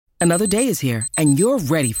Another day is here, and you're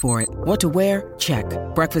ready for it. What to wear? Check.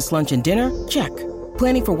 Breakfast, lunch, and dinner? Check.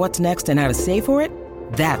 Planning for what's next and how to save for it?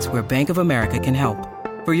 That's where Bank of America can help.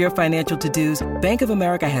 For your financial to-dos, Bank of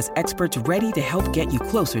America has experts ready to help get you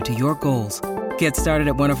closer to your goals. Get started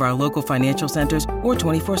at one of our local financial centers or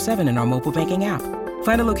 24/7 in our mobile banking app.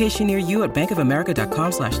 Find a location near you at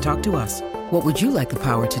bankofamerica.com/talktous. What would you like the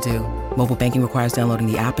power to do? Mobile banking requires downloading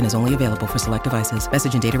the app and is only available for select devices.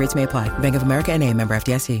 Message and data rates may apply. Bank of America N.A., member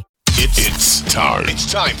FDIC. It's time.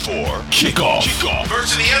 It's time for Kickoff.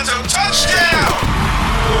 First in the end zone, touchdown!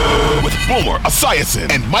 With Boomer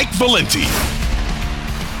Esiason and Mike Valenti.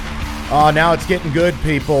 Now it's getting good,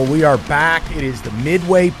 people. We are back. It is the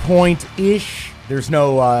midway point-ish. There's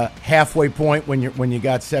no halfway point when you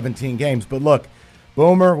got 17 games. But look,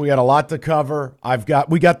 Boomer, we got a lot to cover.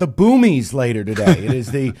 We got the Boomies later today. It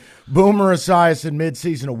is the Boomer Esiason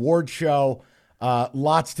Midseason Award Show.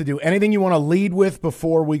 Lots to do. Anything you want to lead with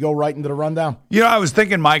before we go right into the rundown? I was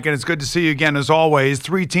thinking, Mike, and it's good to see you again as always.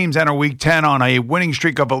 3 teams enter Week 10 on a winning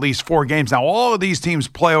streak of at least 4 games. Now, all of these teams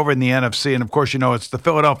play over in the NFC, and of course, it's the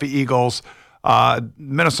Philadelphia Eagles,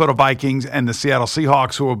 Minnesota Vikings, and the Seattle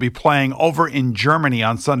Seahawks who will be playing over in Germany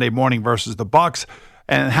on Sunday morning versus the Bucs.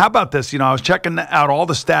 And how about this? I was checking out all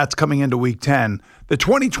the stats coming into Week 10. The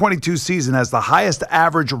 2022 season has the highest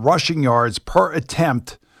average rushing yards per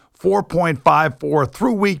attempt, 4.54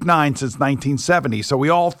 through Week 9 since 1970. So we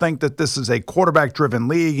all think that this is a quarterback-driven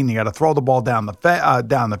league, and you got to throw the ball down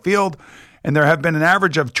the field. And there have been an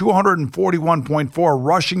average of 241.4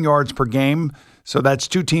 rushing yards per game. So that's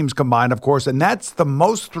 2 teams combined, of course, and that's the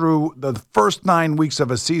most through the first 9 weeks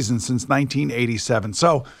of a season since 1987.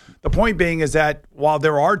 So the point being is that while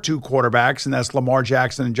there are 2 quarterbacks, and that's Lamar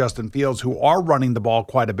Jackson and Justin Fields, who are running the ball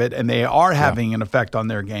quite a bit, and they are having an effect on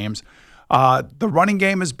their games, the running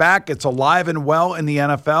game is back. It's alive and well in the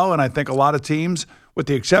NFL, and I think a lot of teams, with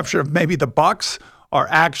the exception of maybe the Bucs, are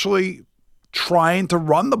actually trying to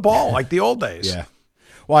run the ball like the old days. Yeah.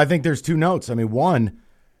 Well, I think there's 2 notes. I mean, one,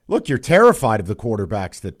 look, you're terrified of the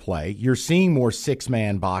quarterbacks that play. You're seeing more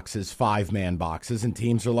 6-man boxes, 5-man boxes, and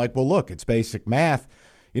teams are like, well, look, it's basic math.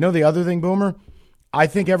 The other thing, Boomer, I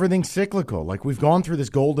think everything's cyclical. Like, we've gone through this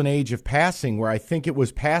golden age of passing where I think it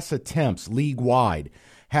was pass attempts league-wide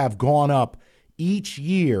have gone up each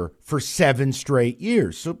year for 7 straight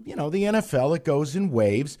years. So, the NFL, it goes in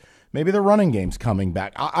waves. Maybe the running game's coming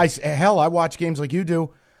back. I watch games like you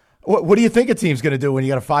do. What do you think a team's going to do when you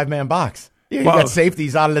got a 5-man box? You got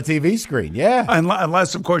safeties out of the TV screen, yeah.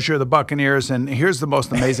 Unless, of course, you're the Buccaneers. And here's the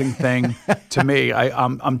most amazing thing to me.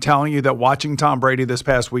 I'm telling you that watching Tom Brady this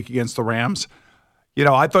past week against the Rams,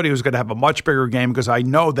 I thought he was going to have a much bigger game because I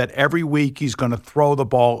know that every week he's going to throw the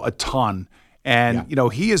ball a ton. And,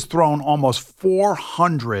 he has thrown almost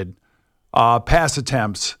 400 pass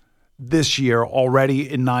attempts this year already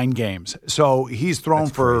in 9 games. So he's thrown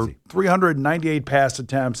for 398 pass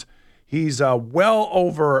attempts. He's well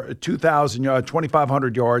over 2,000 yards,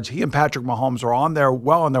 2,500 yards. He and Patrick Mahomes are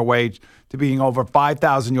well on their way to being over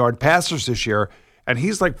 5,000-yard passers this year. And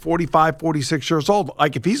he's like 45, 46 years old.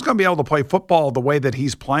 Like, if he's going to be able to play football the way that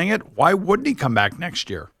he's playing it, why wouldn't he come back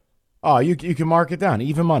next year? Oh, you can mark it down.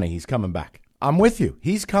 Even money, he's coming back. I'm with you.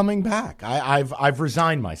 He's coming back. I've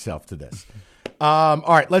resigned myself to this. All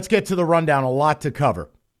right, let's get to the rundown. A lot to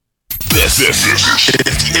cover. This is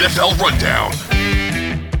the NFL Rundown.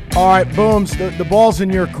 All right, Booms, the ball's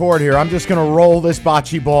in your court here. I'm just going to roll this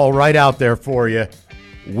bocce ball right out there for you.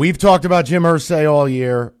 We've talked about Jim Irsay all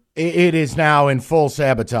year. It is now in full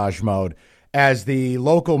sabotage mode as the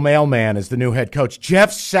local mailman is the new head coach.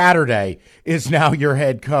 Jeff Saturday is now your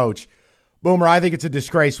head coach. Boomer, I think it's a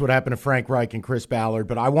disgrace what happened to Frank Reich and Chris Ballard,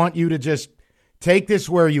 but I want you to just take this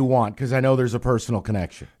where you want because I know there's a personal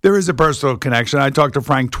connection. There is a personal connection. I talked to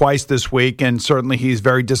Frank twice this week, and certainly he's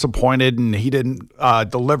very disappointed, and he didn't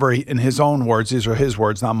deliver, in his own words, these are his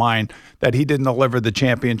words, not mine, that he didn't deliver the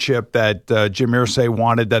championship that Jim Irsay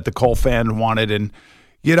wanted, that the Cole fan wanted. And,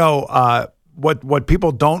 what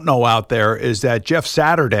people don't know out there is that Jeff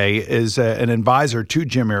Saturday is an advisor to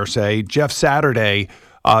Jim Irsay. Jeff Saturday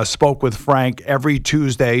spoke with Frank every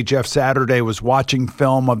Tuesday. Jeff Saturday was watching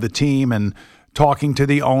film of the team and talking to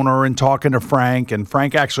the owner and talking to Frank. And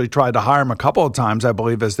Frank actually tried to hire him a couple of times, I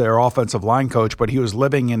believe, as their offensive line coach, but he was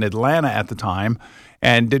living in Atlanta at the time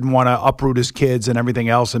and didn't want to uproot his kids and everything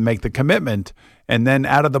else and make the commitment. And then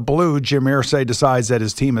out of the blue, Jim Irsay decides that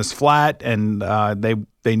his team is flat and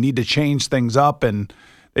they need to change things up, and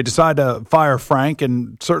they decide to fire Frank,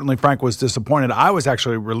 and certainly Frank was disappointed. I was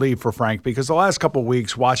actually relieved for Frank because the last couple of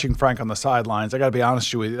weeks watching Frank on the sidelines, I got to be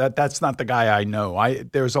honest with you, that's not the guy I know.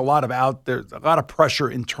 There's a lot of pressure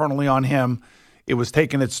internally on him. It was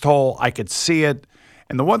taking its toll. I could see it.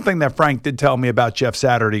 And the one thing that Frank did tell me about Jeff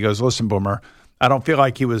Saturday, he goes, listen, Boomer, I don't feel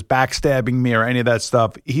like he was backstabbing me or any of that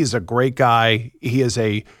stuff. He's a great guy. He is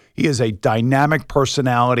a dynamic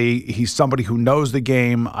personality. He's somebody who knows the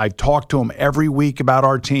game. I talk to him every week about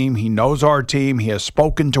our team. He knows our team. He has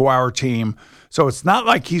spoken to our team. So it's not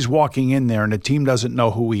like he's walking in there and the team doesn't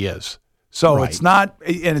know who he is. So It's not,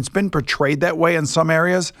 and it's been portrayed that way in some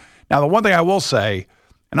areas. Now, the one thing I will say,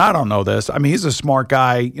 and I don't know this, I mean, he's a smart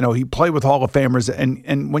guy. You know, he played with Hall of Famers,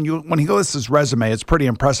 and when he lists his resume, it's pretty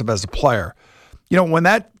impressive as a player. You know, when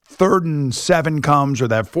that 3rd and 7 comes or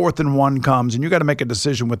that 4th and 1 comes, and you got to make a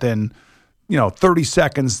decision within, 30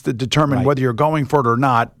 seconds to determine whether you're going for it or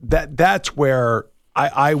not, that's where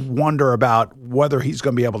I wonder about whether he's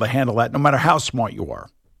going to be able to handle that, no matter how smart you are.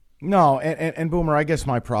 No, and Boomer, I guess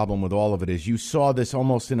my problem with all of it is you saw this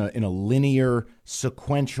almost in a linear,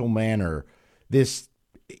 sequential manner. It's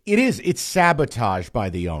sabotage by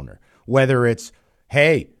the owner. Whether it's,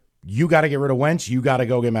 hey, you got to get rid of Wentz, you got to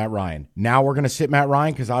go get Matt Ryan. Now we're going to sit Matt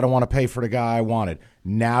Ryan because I don't want to pay for the guy I wanted.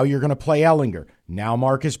 Now you're going to play Ellinger. Now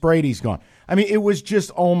Marcus Brady's gone. I mean, it was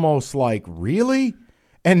just almost like, really?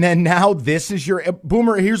 And then now this is your –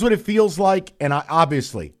 Boomer, here's what it feels like. And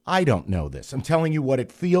I don't know this. I'm telling you what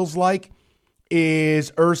it feels like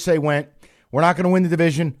is Irsay went, we're not going to win the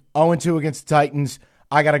division, 0-2 against the Titans.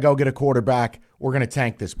 I got to go get a quarterback. We're going to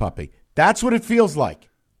tank this puppy. That's what it feels like.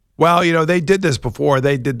 Well, they did this before.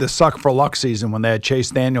 They did the suck for luck season when they had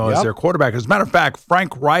Chase Daniel as their quarterback. As a matter of fact,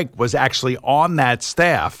 Frank Reich was actually on that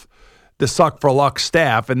staff, the suck for luck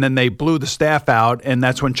staff, and then they blew the staff out, and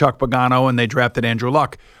that's when Chuck Pagano and they drafted Andrew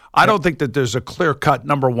Luck. I don't think that there's a clear-cut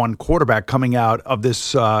number one quarterback coming out of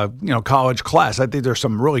this college class. I think there's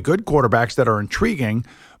some really good quarterbacks that are intriguing,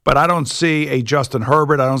 but I don't see a Justin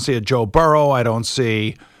Herbert. I don't see a Joe Burrow. I don't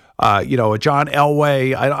see a John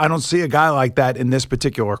Elway. I don't see a guy like that in this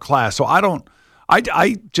particular class. So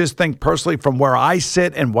I just think personally from where I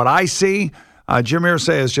sit and what I see, Jim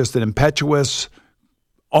Irsay is just an impetuous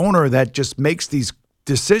owner that just makes these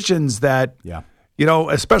decisions that,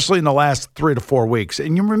 especially in the last 3 to 4 weeks.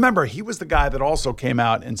 And you remember, he was the guy that also came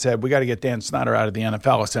out and said, we got to get Dan Snyder out of the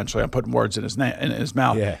NFL, essentially. I'm putting words in his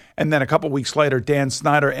mouth. Yeah. And then a couple weeks later, Dan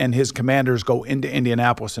Snyder and his Commanders go into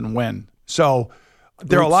Indianapolis and win. So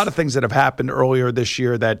there are a lot of things that have happened earlier this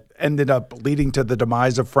year that ended up leading to the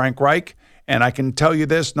demise of Frank Reich. And I can tell you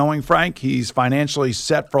this, knowing Frank, he's financially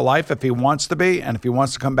set for life if he wants to be. And if he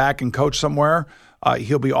wants to come back and coach somewhere,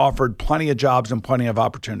 he'll be offered plenty of jobs and plenty of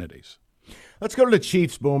opportunities. Let's go to the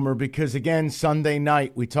Chiefs, Boomer, because, again, Sunday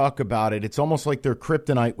night, we talk about it. It's almost like their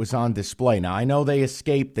kryptonite was on display. Now, I know they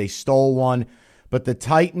escaped. They stole one. But the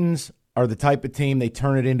Titans are the type of team, they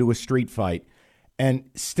turn it into a street fight.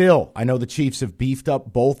 And still, I know the Chiefs have beefed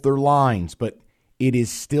up both their lines, but it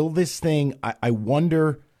is still this thing. I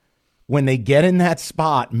wonder, when they get in that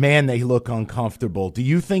spot, man, they look uncomfortable. Do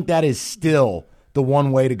you think that is still the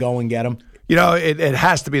one way to go and get them? It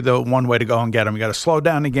has to be the one way to go and get them. You got to slow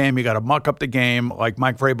down the game. You got to muck up the game like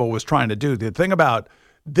Mike Vrabel was trying to do. The thing about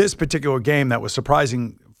this particular game that was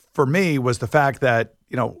surprising for me was the fact that,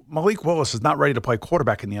 Malik Willis is not ready to play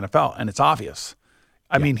quarterback in the NFL, and it's obvious.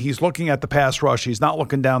 I mean, he's looking at the pass rush. He's not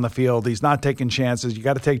looking down the field. He's not taking chances. You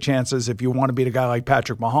got to take chances if you want to beat a guy like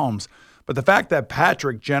Patrick Mahomes. But the fact that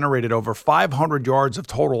Patrick generated over 500 yards of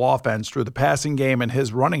total offense through the passing game and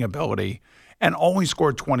his running ability and only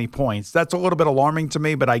scored 20 points, that's a little bit alarming to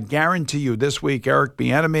me. But I guarantee you this week, Eric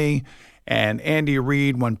Bieniemy and Andy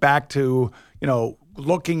Reid went back to,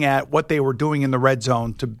 looking at what they were doing in the red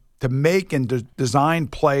zone to make and design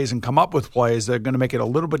plays and come up with plays that are going to make it a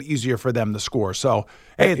little bit easier for them to score. So,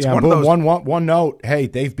 hey, it's one of those. One note, hey,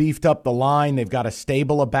 they've beefed up the line. They've got a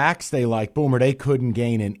stable of backs they like. Boomer, they couldn't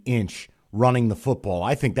gain an inch running the football.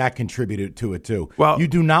 I think that contributed to it too. Well, you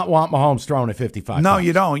do not want Mahomes throwing at 55. No,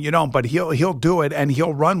 you don't. But he'll do it, and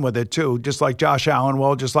he'll run with it too, just like Josh Allen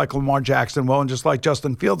will, just like Lamar Jackson will, and just like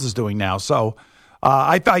Justin Fields is doing now. So,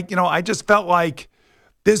 I just felt like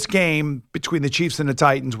this game between the Chiefs and the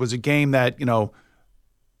Titans was a game that,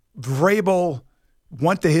 Vrabel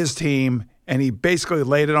went to his team and he basically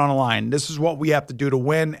laid it on the line. This is what we have to do to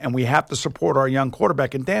win, and we have to support our young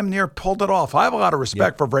quarterback, and damn near pulled it off. I have a lot of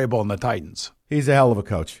respect for Vrabel and the Titans. He's a hell of a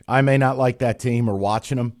coach. I may not like that team or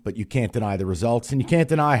watching them, but you can't deny the results, and you can't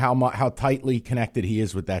deny how tightly connected he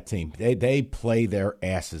is with that team. They play their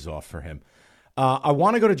asses off for him. I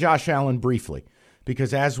want to go to Josh Allen briefly,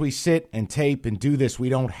 because as we sit and tape and do this, we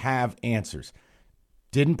don't have answers.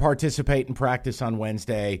 Didn't participate in practice on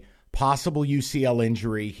Wednesday. Possible UCL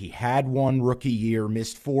injury. He had one rookie year,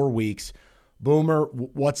 missed 4 weeks. Boomer,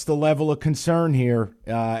 what's the level of concern here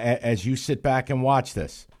as you sit back and watch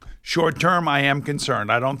this? Short term, I am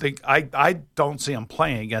concerned. I don't see him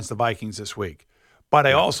playing against the Vikings this week. But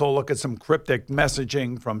I also look at some cryptic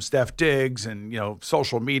messaging from Steph Diggs and,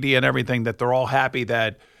 social media and everything that they're all happy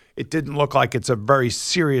that it didn't look like it's a very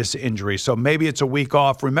serious injury. So maybe it's a week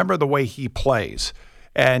off. Remember the way he plays.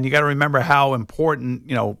 And you got to remember how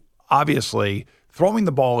important, obviously throwing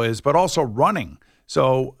the ball is, but also running.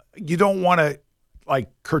 So you don't want to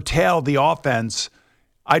curtail the offense.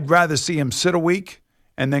 I'd rather see him sit a week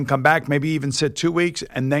and then come back, maybe even sit 2 weeks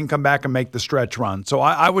and then come back and make the stretch run. So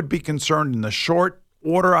I would be concerned in the short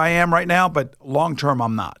order I am right now, but long term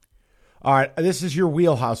I'm not. All right, this is your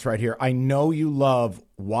wheelhouse right here. I know you love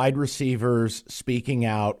wide receivers speaking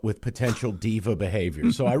out with potential diva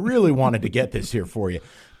behavior, so I really wanted to get this here for you.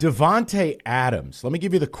 Devontae Adams, let me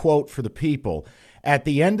give you the quote for the people. At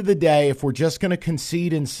the end of the day, if we're just going to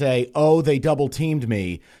concede and say, oh, they double-teamed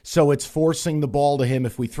me, so it's forcing the ball to him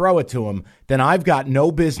if we throw it to him, then I've got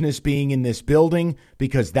no business being in this building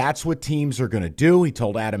because that's what teams are going to do. He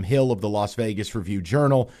told Adam Hill of the Las Vegas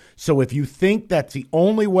Review-Journal. So if you think that's the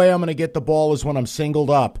only way I'm going to get the ball is when I'm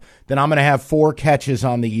singled up, then I'm going to have 4 catches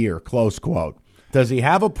on the year, close quote. Does he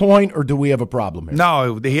have a point, or do we have a problem here?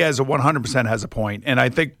 No, he has 100% has a point. And I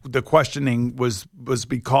think the questioning was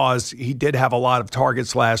because he did have a lot of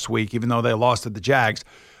targets last week, even though they lost to the Jags.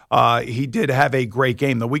 He did have a great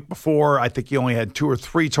game. The week before, I think he only had 2 or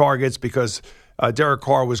 3 targets because Derek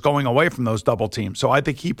Carr was going away from those double teams. So I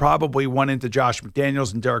think he probably went into Josh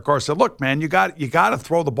McDaniels, and Derek Carr said, look, man, you got to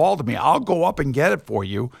throw the ball to me. I'll go up and get it for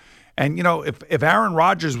you. And, if Aaron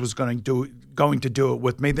Rodgers was going to do it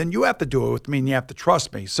with me, then you have to do it with me and you have to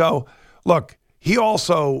trust me. So, look, he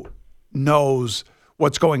also knows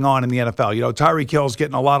what's going on in the NFL. Tyreek Hill's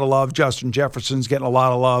getting a lot of love. Justin Jefferson's getting a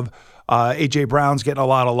lot of love. A.J. Brown's getting a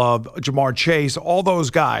lot of love. Jamar Chase, all those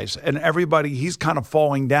guys. And everybody, he's kind of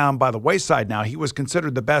falling down by the wayside now. He was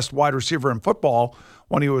considered the best wide receiver in football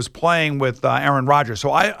when he was playing with Aaron Rodgers.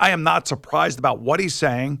 So I am not surprised about what he's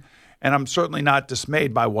saying. And I'm certainly not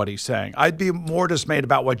dismayed by what he's saying. I'd be more dismayed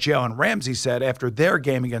about what Jalen Ramsey said after their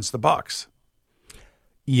game against the Bucs.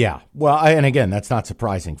 Yeah. Well, and again, that's not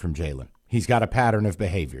surprising from Jalen. He's got a pattern of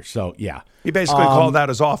behavior. So, yeah. He basically called out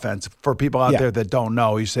his offense for people out there that don't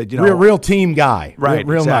know. He said, real team guy. Right.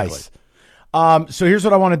 Real exactly. Nice. So here's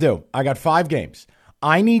what I want to do. I got 5 games.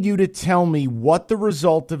 I need you to tell me what the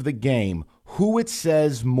result of the game, who it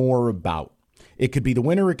says more about. It could be the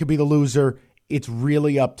winner. It could be the loser. It's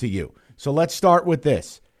really up to you. So let's start with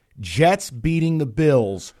this. Jets beating the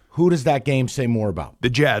Bills. Who does that game say more about? The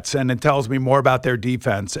Jets, and it tells me more about their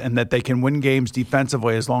defense and that they can win games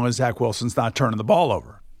defensively as long as Zach Wilson's not turning the ball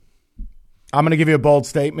over. I'm going to give you a bold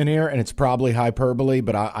statement here, and it's probably hyperbole,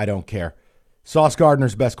 but I don't care. Sauce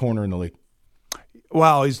Gardner's best corner in the league.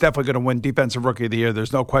 Well, he's definitely going to win Defensive Rookie of the Year.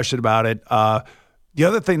 There's no question about it. The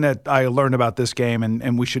other thing that I learned about this game,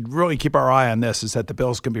 and we should really keep our eye on this, is that the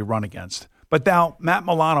Bills can be run against. But now Matt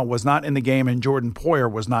Milano was not in the game and Jordan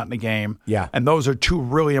Poyer was not in the game. Yeah. And those are 2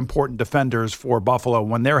 really important defenders for Buffalo.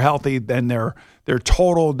 When they're healthy, then they're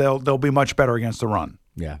total, they'll be much better against the run.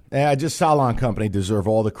 Yeah. Just Salah and company deserve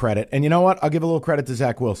all the credit. And you know what? I'll give a little credit to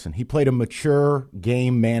Zach Wilson. He played a mature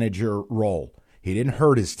game manager role. He didn't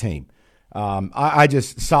hurt his team.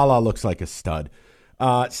 Salah looks like a stud.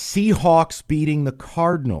 Seahawks beating the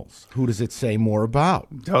Cardinals. Who does it say more about?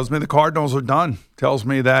 Tells me the Cardinals are done. Tells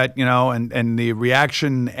me that, and the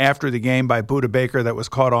reaction after the game by Budda Baker that was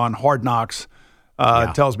caught on Hard Knocks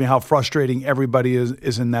tells me how frustrating everybody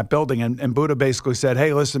is in that building. And Budda basically said,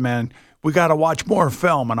 hey, listen, man, we got to watch more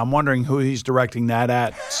film. And I'm wondering who he's directing that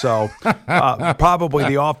at. So probably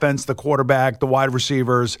the offense, the quarterback, the wide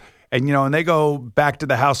receivers. And, and they go back to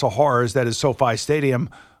the House of Horrors that is SoFi Stadium.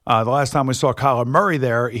 The last time we saw Kyler Murray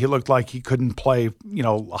there, he looked like he couldn't play,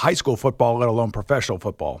 high school football, let alone professional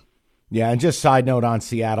football. Yeah, and just side note on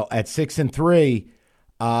Seattle, at 6-3,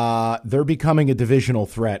 they're becoming a divisional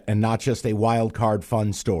threat and not just a wild card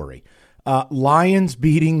fun story. Lions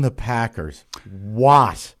beating the Packers.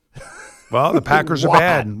 What? Well, the Packers are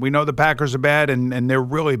bad. We know the Packers are bad, and they're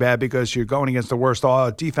really bad because you're going against the worst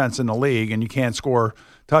defense in the league, and you can't score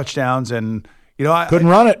touchdowns, and couldn't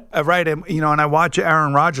run it. Right. And, and I watch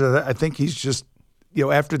Aaron Rodgers. I think he's just,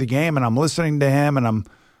 after the game, and I'm listening to him, and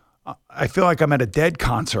I feel like I'm at a Dead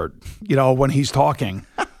concert, when he's talking.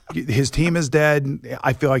 His team is dead.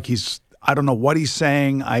 I feel like I don't know what he's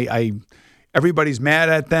saying. Everybody's mad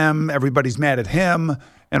at them. Everybody's mad at him,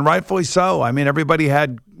 and rightfully so. I mean, everybody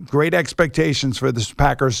had great expectations for this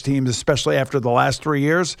Packers team, especially after the last 3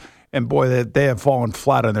 years, and boy, they have fallen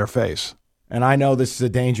flat on their face. And I know this is a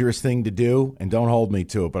dangerous thing to do, and don't hold me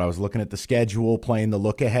to it, but I was looking at the schedule, playing the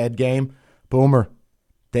look-ahead game. Boomer,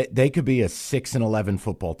 They could be a 6-11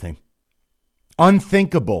 football team.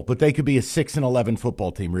 Unthinkable, but they could be a 6-11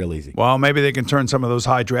 football team real easy. Well, maybe they can turn some of those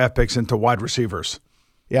high draft picks into wide receivers.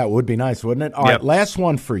 Yeah, it would be nice, wouldn't it? All right, last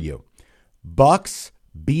one for you. Bucks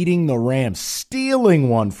beating the Rams, stealing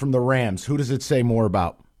one from the Rams. Who does it say more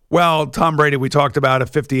about? Well, Tom Brady, we talked about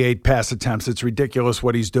 58 pass attempts. It's ridiculous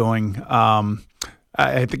what he's doing.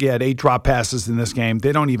 I think he had 8 drop passes in this game.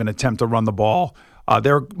 They don't even attempt to run the ball.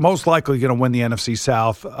 They're most likely going to win the NFC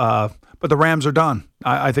South, but the Rams are done.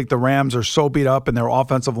 I think the Rams are so beat up, and their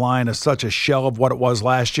offensive line is such a shell of what it was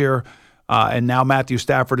last year. And now Matthew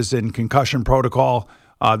Stafford is in concussion protocol.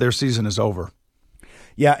 Their season is over.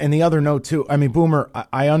 Yeah, and the other note, too, I mean, Boomer,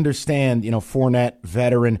 I understand, Fournette,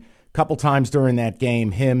 veteran, a couple times during that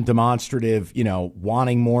game, him demonstrative,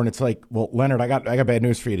 wanting more. And it's like, well, Leonard, I got bad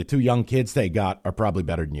news for you. The 2 young kids they got are probably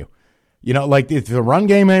better than you. Like if the run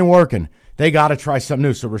game ain't working, they got to try something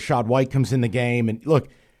new. So Rachaad White comes in the game. And look,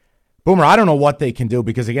 Boomer, I don't know what they can do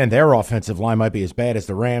because, again, their offensive line might be as bad as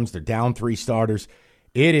the Rams. They're down 3 starters.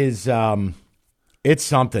 It is it's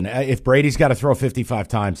something. If Brady's got to throw 55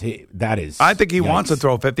 times, that is. I think he wants to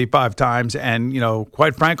throw 55 times. And,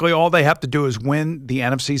 quite frankly, all they have to do is win the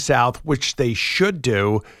NFC South, which they should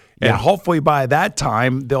do. And hopefully by that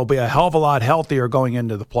time, they'll be a hell of a lot healthier going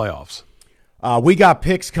into the playoffs. We got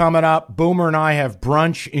picks coming up. Boomer and I have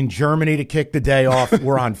brunch in Germany to kick the day off.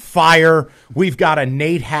 We're on fire. We've got a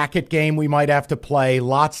Nate Hackett game we might have to play.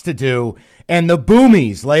 Lots to do. And the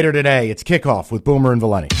Boomies later today. It's Kickoff with Boomer and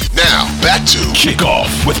Valenti. Now, back to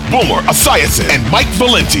Kickoff with Boomer Esiason and Mike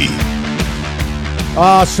Valenti.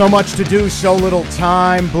 So much to do, so little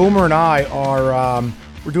time. Boomer and I are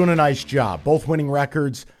we're doing a nice job. Both winning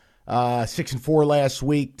records, 6-4 last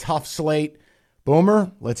week. Tough slate.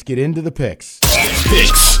 Boomer, let's get into the picks.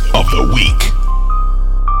 Picks of the week.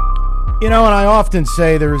 And I often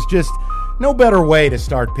say there's just no better way to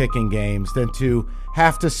start picking games than to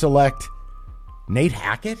have to select Nate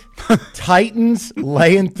Hackett. Titans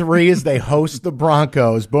laying 3 as they host the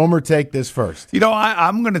Broncos. Boomer, take this first.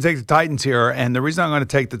 I'm going to take the Titans here, and the reason I'm going to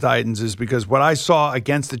take the Titans is because what I saw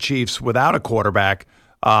against the Chiefs without a quarterback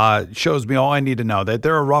shows me all I need to know, that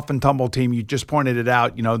they're a rough and tumble team. You just pointed it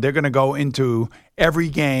out. They're going to go into every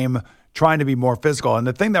game trying to be more physical. And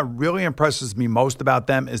the thing that really impresses me most about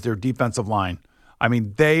them is their defensive line. I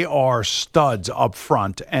mean, they are studs up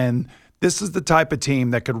front. And this is the type of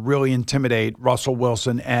team that could really intimidate Russell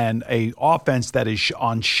Wilson and a offense that is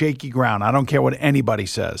on shaky ground. I don't care what anybody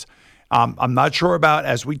says. I'm not sure about,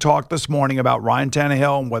 as we talked this morning, about Ryan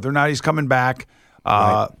Tannehill and whether or not he's coming back.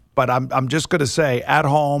 Right. But I'm just going to say, at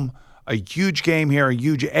home, a huge game here, a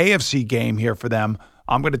huge AFC game here for them.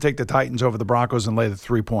 I'm going to take the Titans over the Broncos and lay the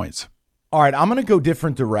 3 points. All right, I'm going to go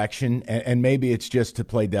different direction, and maybe it's just to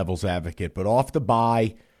play devil's advocate. But off the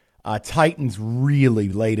bye, Titans really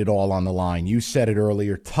laid it all on the line. You said it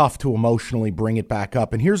earlier, tough to emotionally bring it back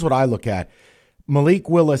up. And here's what I look at. Malik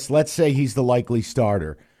Willis, let's say he's the likely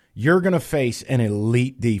starter. You're going to face an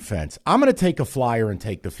elite defense. I'm going to take a flyer and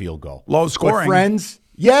take the field goal. Low scoring. But friends,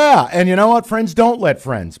 yeah, and you know what? Friends don't let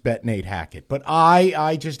friends bet Nate Hackett. But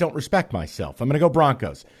I just don't respect myself. I'm going to go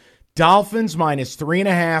Broncos. Dolphins minus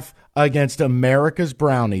 3.5 against America's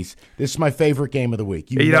Brownies. This is my favorite game of the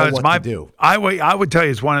week. You know what to do. I would tell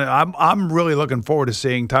you it's one. I'm really looking forward to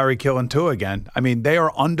seeing Tyreek Hill and Tua again. I mean, they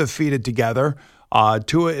are undefeated together.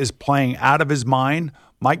 Tua is playing out of his mind.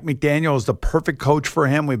 Mike McDaniel is the perfect coach for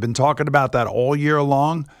him. We've been talking about that all year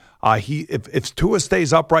long. If Tua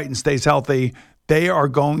stays upright and stays healthy, they are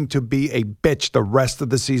going to be a bitch the rest of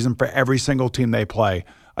the season for every single team they play.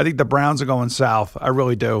 I think the Browns are going south. I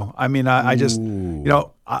really do. I mean, I just,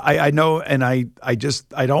 I know, and I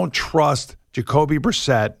don't trust Jacoby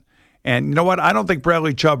Brissett. And you know what? I don't think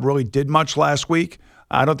Bradley Chubb really did much last week.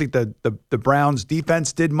 I don't think the Browns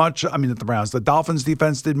defense did much. I mean, the Dolphins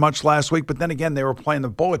defense did much last week. But then again, they were playing the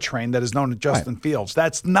bullet train that is known as Justin Fields.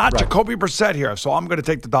 That's not Jacoby Brissett here. So I'm going to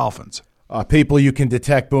take the Dolphins. People, you can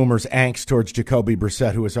detect Boomer's angst towards Jacoby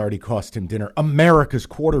Brissett, who has already cost him dinner. America's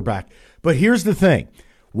quarterback. But here's the thing.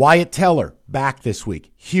 Wyatt Teller back this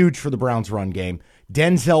week. Huge for the Browns run game.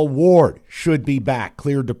 Denzel Ward should be back.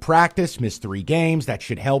 Cleared to practice, missed 3 games. That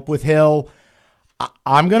should help with Hill.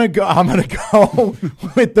 I'm gonna go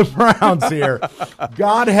with the Browns here.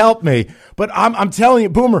 God help me. But I'm telling you,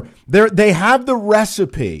 Boomer, they have the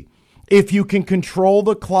recipe. If you can control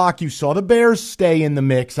the clock, you saw the Bears stay in the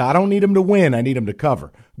mix. I don't need them to win. I need them to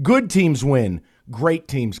cover. Good teams win. Great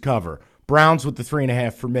teams cover. Browns with the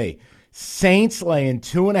 3.5 for me. Saints laying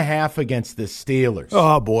 2.5 against the Steelers.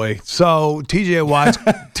 Oh, boy. So TJ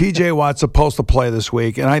Watt's supposed to play this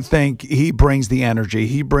week, and I think he brings the energy.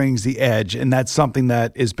 He brings the edge, and that's something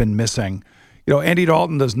that has been missing. Andy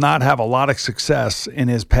Dalton does not have a lot of success in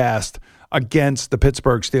his past against the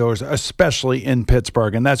Pittsburgh Steelers, especially in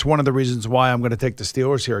Pittsburgh. And that's one of the reasons why I'm going to take the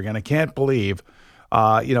Steelers here again. I can't believe,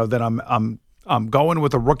 that I'm going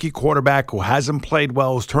with a rookie quarterback who hasn't played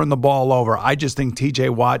well, who's turned the ball over. I just think T.J.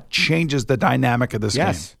 Watt changes the dynamic of this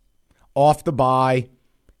game. Off the bye,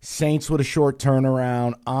 Saints with a short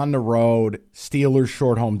turnaround, on the road, Steelers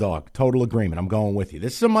short home dog. Total agreement. I'm going with you.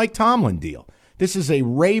 This is a Mike Tomlin deal. This is a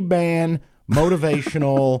Ray-Ban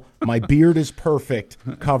motivational, my beard is perfect,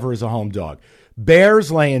 cover as a home dog.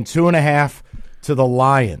 Bears laying 2.5 to the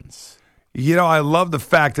Lions. I love the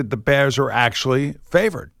fact that the Bears are actually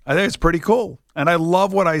favored. I think it's pretty cool. And I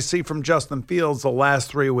love what I see from Justin Fields the last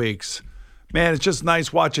 3 weeks. Man, it's just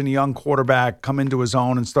nice watching a young quarterback come into his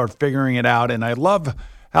own and start figuring it out. And I love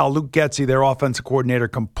how Luke Getsy, their offensive coordinator,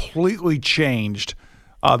 completely changed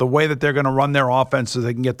the way that they're going to run their offense so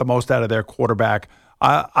they can get the most out of their quarterback.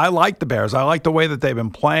 I like the Bears. I like the way that they've been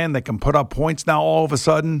playing. They can put up points now all of a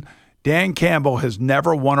sudden. Dan Campbell has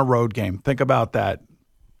never won a road game. Think about that.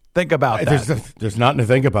 There's nothing to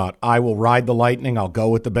think about. I will ride the Lightning. I'll go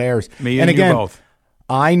with the Bears. Me and again, you both.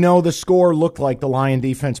 I know the score looked like the Lion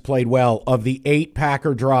defense played well. Of the 8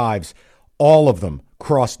 Packer drives, all of them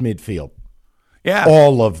crossed midfield. Yeah.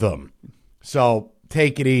 All of them. So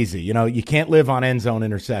take it easy. You can't live on end zone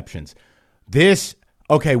interceptions.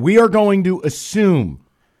 We are going to assume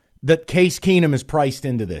that Case Keenum is priced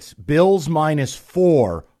into this. Bills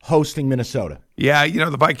 -4 hosting Minnesota. Yeah,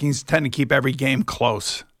 the Vikings tend to keep every game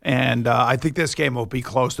close. And I think this game will be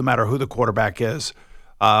close no matter who the quarterback is.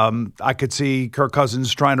 I could see Kirk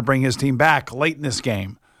Cousins trying to bring his team back late in this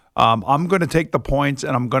game. I'm going to take the points,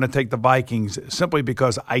 and I'm going to take the Vikings simply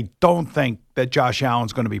because I don't think that Josh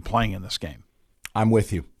Allen's going to be playing in this game. I'm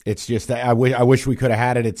with you. It's just that I wish we could have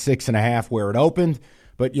had it at 6.5 where it opened.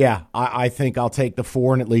 But, yeah, I think I'll take the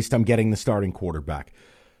 4, and at least I'm getting the starting quarterback.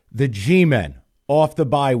 The G-Men off the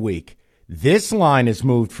bye week. This line has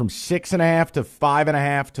moved from 6.5 to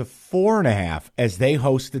 5.5 to 4.5 as they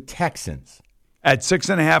host the Texans. At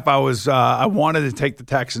 6.5, I wanted to take the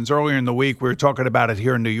Texans. Earlier in the week, we were talking about it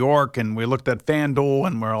here in New York, and we looked at FanDuel,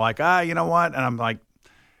 and we were like, you know what? And I'm like,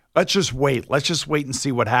 let's just wait. Let's just wait and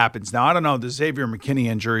see what happens. Now, I don't know. The Xavier McKinney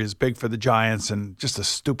injury is big for the Giants, and just a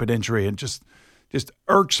stupid injury, and just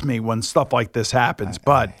irks me when stuff like this happens.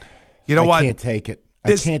 But you know what? I can't take it.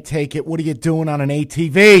 I can't take it. What are you doing on an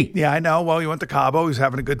ATV? Yeah, I know. Well, you went to Cabo. He's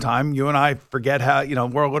having a good time. You and I forget how,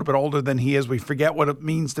 we're a little bit older than he is. We forget what it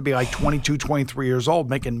means to be like 22, 23 years old,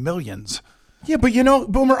 making millions. Yeah, but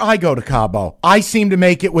Boomer, I go to Cabo. I seem to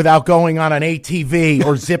make it without going on an ATV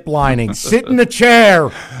or zip lining. Sit in the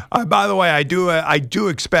chair. By the way, I do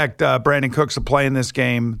expect Brandon Cooks to play in this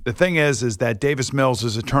game. The thing is that Davis Mills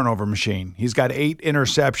is a turnover machine. He's got 8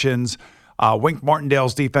 interceptions. Wink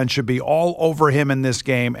Martindale's defense should be all over him in this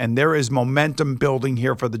game, and there is momentum building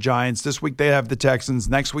here for the Giants. This week they have the Texans.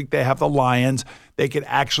 Next week they have the Lions. They could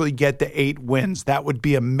actually get to 8 wins. That would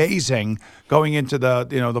be amazing going into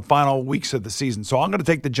the final weeks of the season. So I'm going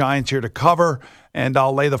to take the Giants here to cover, and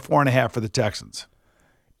I'll lay the 4.5 for the Texans.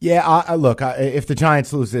 Yeah, if the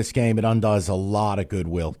Giants lose this game, it undoes a lot of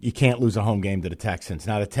goodwill. You can't lose a home game to the Texans.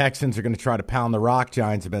 Now the Texans are going to try to pound the rock.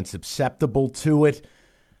 Giants have been susceptible to it.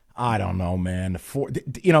 I don't know, man.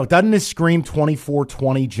 Doesn't this scream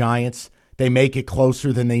 24-20 Giants? They make it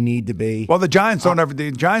closer than they need to be. Well, the Giants don't ever.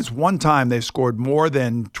 The Giants, one time, they've scored more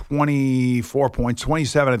than 24 points,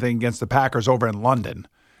 27, I think, against the Packers over in London.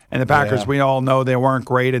 And the Packers, we all know they weren't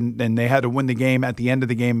great, and they had to win the game at the end of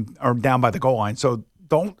the game or down by the goal line. So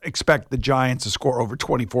don't expect the Giants to score over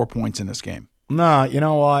 24 points in this game. Nah, you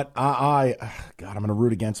know what? I'm going to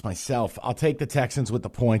root against myself. I'll take the Texans with the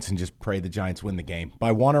points and just pray the Giants win the game.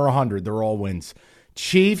 By 1 or 100, they're all wins.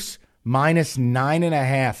 Chiefs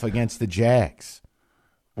 -9.5 against the Jags.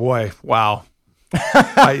 Boy, wow.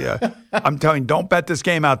 I'm telling you, don't bet this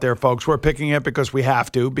game out there, folks. We're picking it because we have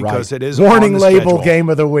to, because it is warning on the label schedule. Game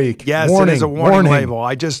of the week. Yes, it is a warning label.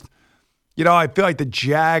 I just, I feel like the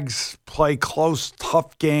Jags play close,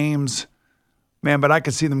 tough games. Man, but I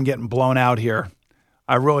could see them getting blown out here.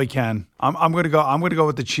 I really can. I'm going to go. I'm going to go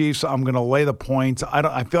with the Chiefs. I'm going to lay the points.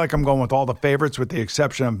 I feel like I'm going with all the favorites, with the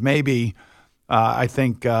exception of maybe. I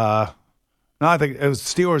think it was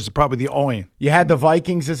Steelers. Probably the only. You had the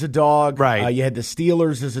Vikings as a dog, right? You had the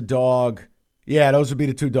Steelers as a dog. Yeah, those would be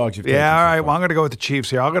the 2 dogs you've taken. Yeah, all right. Well, I'm going to go with the Chiefs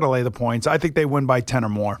here. I'm going to lay the points. I think they win by 10 or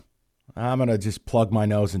more. I'm going to just plug my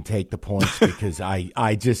nose and take the points because I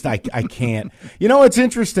can't. It's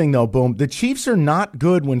interesting, though, Boom. The Chiefs are not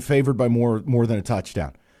good when favored by more than a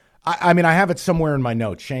touchdown. I mean, I have it somewhere in my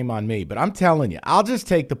notes. Shame on me. But I'm telling you, I'll just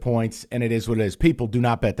take the points, and it is what it is. People, do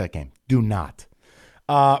not bet that game. Do not.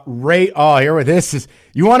 Here this is.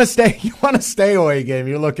 You want to stay away game.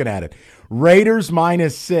 You're looking at it. Raiders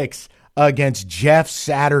 -6 against Jeff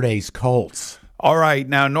Saturday's Colts. All right.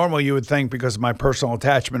 Now, normally you would think because of my personal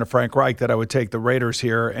attachment to Frank Reich that I would take the Raiders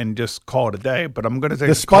here and just call it a day, but I'm going to take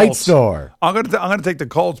the Spite Colts. Store. I'm going to take the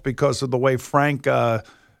Colts because of the way Frank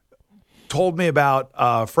told me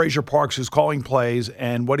about Frazier Parks, who's calling plays,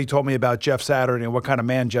 and what he told me about Jeff Saturday and what kind of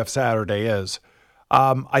man Jeff Saturday is.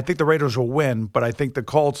 I think the Raiders will win, but I think the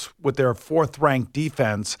Colts, with their fourth-ranked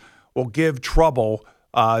defense, will give trouble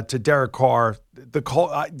to Derek Carr.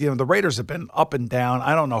 The Raiders have been up and down.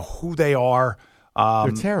 I don't know who they are.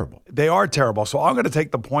 They're terrible. They are terrible. So I'm going to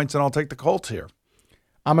take the points, and I'll take the Colts here.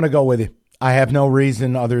 I'm going to go with you. I have no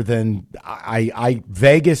reason other than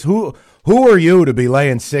Vegas. Who are you to be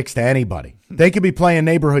laying 6 to anybody? They could be playing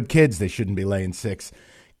neighborhood kids. They shouldn't be laying 6.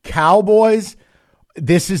 Cowboys,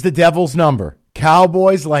 this is the devil's number.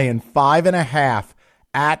 Cowboys laying 5.5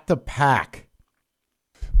 at the Pack.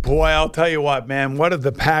 Boy, I'll tell you what, man. What have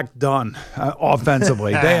the Pack done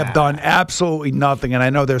offensively? They have done absolutely nothing, and I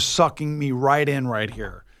know they're sucking me right in right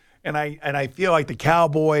here. And I feel like the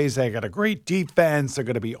Cowboys, they got a great defense. They're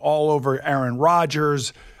going to be all over Aaron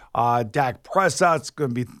Rodgers. Dak Prescott's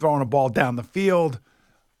going to be throwing a ball down the field.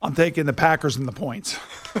 I'm taking the Packers and the points.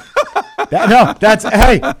 Let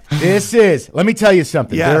me tell you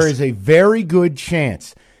something. Yes. There is a very good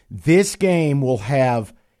chance this game will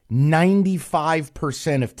have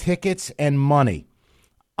 95% of tickets and money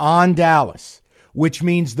on Dallas, which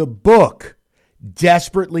means the book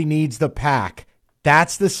desperately needs the Pack.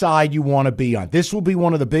 That's the side you want to be on. This will be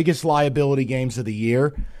one of the biggest liability games of the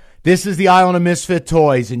year. This is the Island of Misfit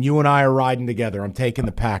Toys, and you and I are riding together. I'm taking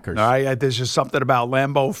the Packers. All right, there's just something about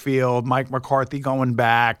Lambeau Field, Mike McCarthy going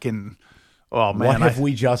back, and, oh, man. What have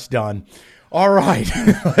we just done? All right,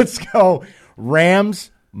 let's go.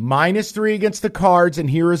 Rams -3 against the Cards,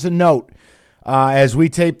 and here is a note. As we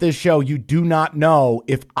tape this show, you do not know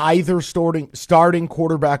if either starting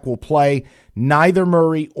quarterback will play. Neither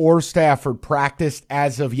Murray or Stafford practiced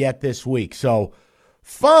as of yet this week. So,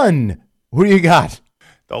 fun. Who do you got?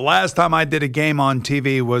 The last time I did a game on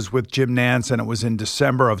TV was with Jim Nance, and it was in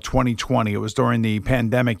December of 2020. It was during the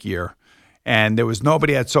pandemic year, and there was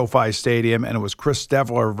nobody at SoFi Stadium, and it was Chris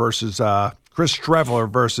Streveler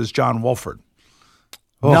versus John Wolford.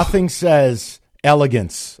 Oh. Nothing says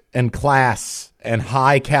elegance and class and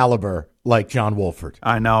high caliber like John Wolford.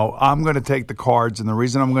 I know. I'm going to take the Cards, and the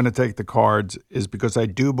reason I'm going to take the Cards is because I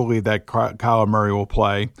do believe that Kyler Murray will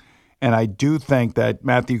play, and I do think that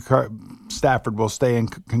Matthew Stafford will stay in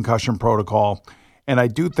concussion protocol, and I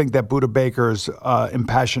do think that Budda Baker's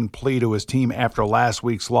impassioned plea to his team after last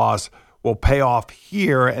week's loss will pay off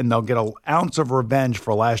here, and they'll get an ounce of revenge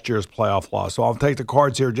for last year's playoff loss. So I'll take the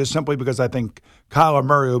Cards here just simply because I think Kyler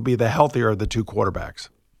Murray will be the healthier of the two quarterbacks.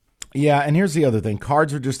 Yeah, and here's the other thing.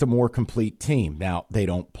 Cards are just a more complete team. Now, they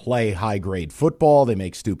don't play high-grade football. They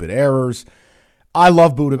make stupid errors. I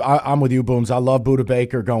love Budda. I'm with you, Booms. I love Budda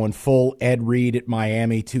Baker going full Ed Reed at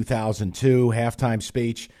Miami 2002, halftime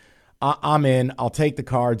speech. I'm in. I'll take the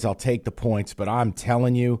Cards. I'll take the points. But I'm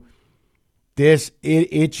telling you,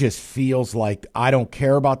 it just feels like I don't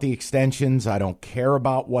care about the extensions. I don't care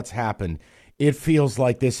about what's happened. It feels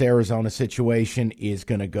like this Arizona situation is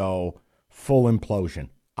going to go full implosion.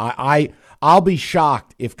 I'll be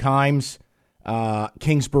shocked if Kimes,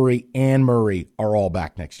 Kingsbury, and Murray are all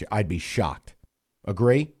back next year. I'd be shocked.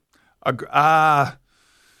 Agree? I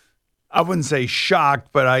wouldn't say shocked,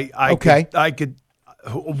 but I could.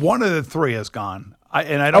 One of the three has gone.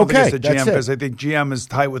 And I don't think it's the GM because I think GM is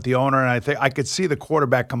tight with the owner, and I think I could see the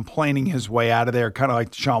quarterback complaining his way out of there, kind of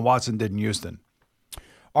like Deshaun Watson did in Houston.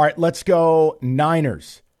 All right, let's go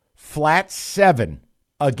Niners. Flat 7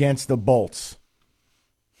 against the Bolts.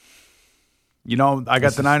 You know, I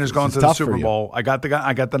got the Niners going to the Super Bowl. I got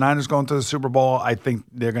the Niners going to the Super Bowl. I think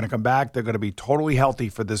they're going to come back. They're going to be totally healthy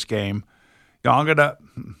for this game. You know,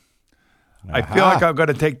 I feel like I'm going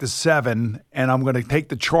to take the 7, and I'm going to take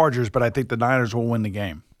the Chargers, but I think the Niners will win the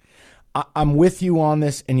game. I'm with you on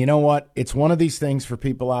this, and you know what? It's one of these things for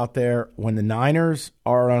people out there. When the Niners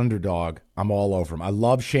are an underdog, I'm all over them. I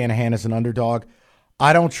love Shanahan as an underdog.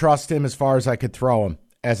 I don't trust him as far as I could throw him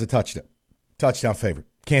as a touchdown favorite.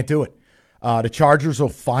 Can't do it. The Chargers will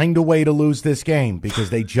find a way to lose this game because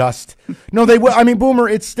they just – no, they will. I mean, Boomer,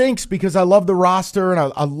 it stinks because I love the roster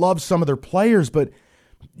and I love some of their players, but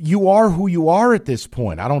you are who you are at this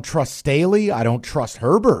point. I don't trust Staley. I don't trust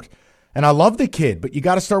Herbert. And I love the kid, but you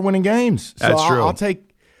got to start winning games. That's true.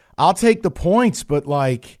 I'll take the points, but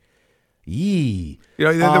Yee.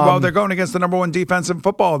 They're going against the number one defense in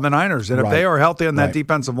football, the Niners. And if they are healthy on that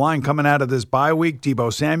defensive line coming out of this bye week,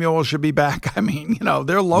 Deebo Samuel should be back. I mean,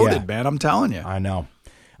 they're loaded, man. I'm telling you. I know.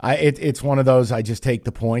 It's one of those, I just take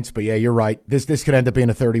the points. But, yeah, you're right. This could end up being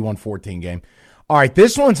a 31-14 game. All right,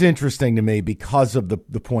 this one's interesting to me because of the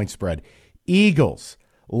point spread. Eagles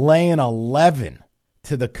laying 11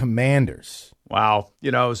 to the Commanders. Wow.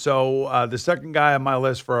 So the second guy on my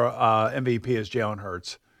list for MVP is Jalen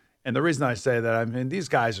Hurts. And the reason I say that, I mean, these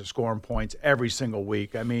guys are scoring points every single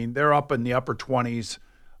week. I mean, they're up in the upper 20s.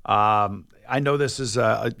 I know this is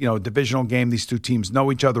a divisional game. These two teams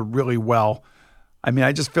know each other really well. I mean,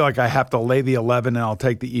 I just feel like I have to lay the 11, and I'll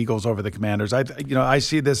take the Eagles over the Commanders. I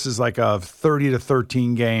see this as like a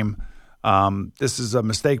 30-13 game. This is a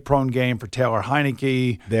mistake-prone game for Taylor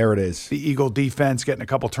Heineke. There it is. The Eagle defense getting a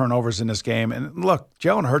couple turnovers in this game. And look,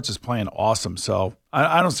 Jalen Hurts is playing awesome. So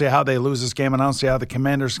I don't see how they lose this game, and I don't see how the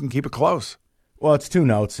Commanders can keep it close. Well, it's two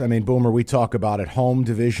notes. I mean, Boomer, we talk about it. Home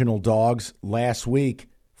divisional dogs last week,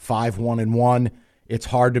 5-1-1. It's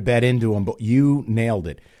hard to bet into them, but you nailed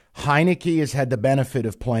it. Heineke has had the benefit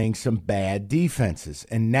of playing some bad defenses,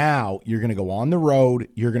 and now you're going to go on the road.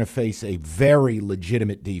 You're going to face a very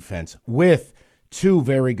legitimate defense with two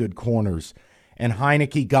very good corners. And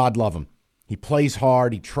Heineke, God love him. He plays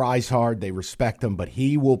hard. He tries hard. They respect him, but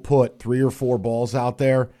he will put 3 or 4 balls out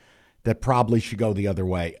there that probably should go the other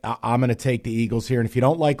way. I'm going to take the Eagles here, and if you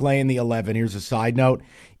don't like laying the 11, here's a side note.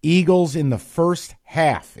 Eagles in the first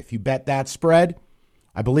half, if you bet that spread,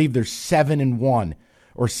 I believe they're 7-1.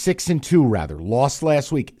 Or 6-2, rather. Lost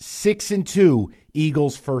last week. 6-2,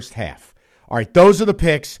 Eagles first half. All right, those are the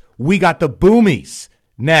picks. We got the Boomies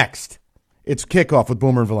next. It's Kickoff with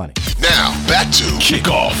Boomer and Valenti. Now, back to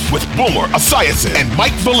Kickoff with Boomer Esiason and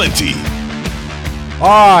Mike Valenti. All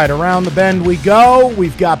right, around the bend we go.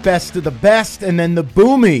 We've got Best of the Best, and then the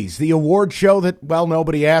Boomies, the award show that, well,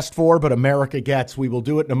 nobody asked for, but America gets. We will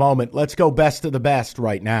do it in a moment. Let's go Best of the Best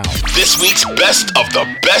right now. This week's Best of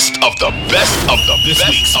the Best of the Best of the This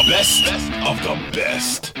week's Best of the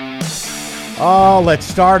Best. Oh, let's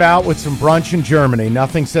start out with some brunch in Germany.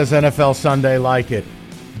 Nothing says NFL Sunday like it.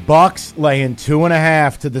 Bucks laying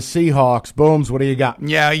 2.5 to the Seahawks. Booms, what do you got?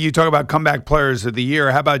 Yeah, you talk about comeback players of the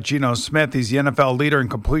year. How about Geno Smith? He's the NFL leader in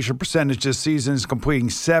completion percentage this season. He's completing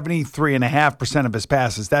 73.5% of his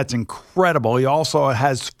passes. That's incredible. He also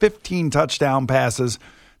has 15 touchdown passes.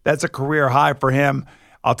 That's a career high for him.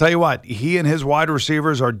 I'll tell you what, he and his wide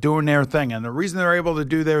receivers are doing their thing. And the reason they're able to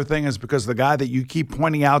do their thing is because the guy that you keep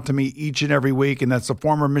pointing out to me each and every week, and that's the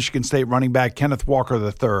former Michigan State running back, Kenneth Walker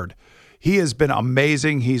III. He has been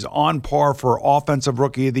amazing. He's on par for Offensive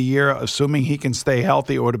Rookie of the Year, assuming he can stay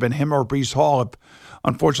healthy. It would have been him or Breece Hall if,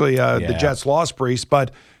 unfortunately, the Jets lost Breece.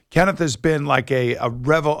 But Kenneth has been like I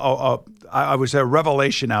would say a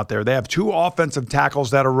revelation out there. They have 2 offensive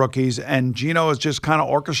tackles that are rookies, and Geno is just kind of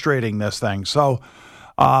orchestrating this thing. So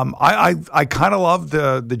I kind of love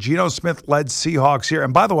the Geno Smith-led Seahawks here.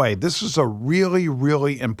 And by the way, this is a really,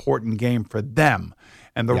 really important game for them.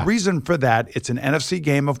 And the reason for that, it's an NFC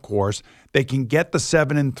game, of course. They can get the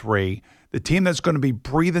 7-3. The team that's going to be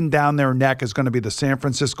breathing down their neck is going to be the San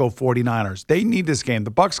Francisco 49ers. They need this game.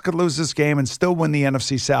 The Bucs could lose this game and still win the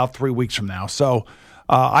NFC South 3 weeks from now. So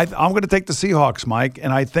I'm going to take the Seahawks, Mike.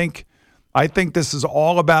 And I think this is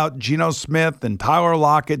all about Geno Smith and Tyler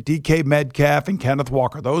Lockett, DK Metcalf, and Kenneth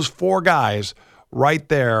Walker. Those 4 guys right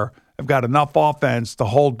there have got enough offense to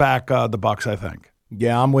hold back the Bucs, I think.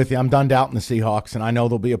 Yeah, I'm with you. I'm done doubting the Seahawks, and I know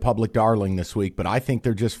they'll be a public darling this week, but I think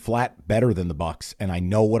they're just flat better than the Bucs, and I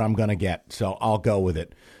know what I'm going to get, so I'll go with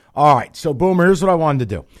it. All right, so Boomer, here's what I wanted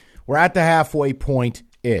to do. We're at the halfway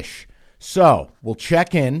point-ish. So we'll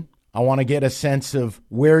check in. I want to get a sense of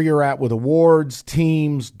where you're at with awards,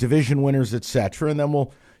 teams, division winners, etc., and then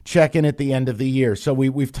we'll check in at the end of the year. So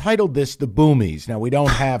we've titled this the Boomies. Now, we don't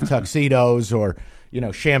have tuxedos or,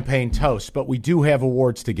 champagne toast, but we do have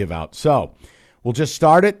awards to give out. So we'll just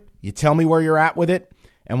start it. You tell me where you're at with it,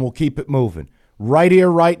 and we'll keep it moving. Right here,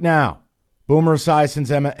 right now, Boomer Esiason's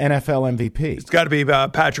NFL MVP. It's got to be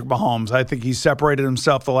Patrick Mahomes. I think he separated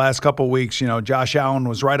himself the last couple of weeks. Josh Allen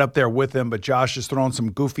was right up there with him, but Josh has thrown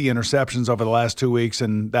some goofy interceptions over the last 2 weeks,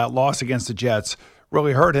 and that loss against the Jets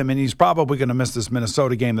really hurt him, and he's probably going to miss this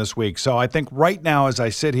Minnesota game this week. So I think right now, as I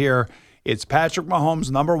sit here, it's Patrick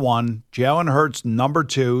Mahomes, number 1, Jalen Hurts, number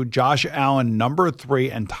 2, Josh Allen, number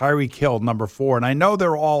 3, and Tyreek Hill, number 4. And I know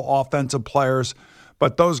they're all offensive players,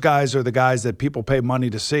 but those guys are the guys that people pay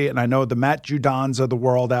money to see. And I know the Matt Judons of the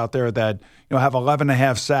world out there that have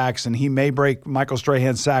 11.5 sacks, and he may break Michael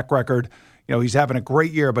Strahan's sack record. He's having a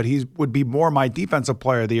great year, but he would be more my defensive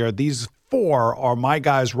player of the year. These 4 are my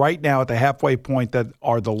guys right now at the halfway point that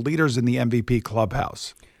are the leaders in the MVP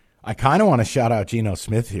clubhouse. I kind of want to shout out Geno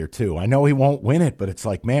Smith here, too. I know he won't win it, but it's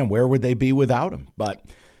like, man, where would they be without him? But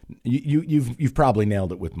you've probably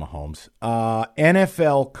nailed it with Mahomes.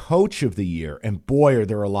 NFL Coach of the Year, and boy, are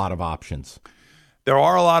there a lot of options. There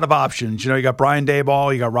are a lot of options. You got Brian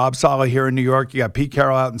Daboll, you got Rob Saleh here in New York, you got Pete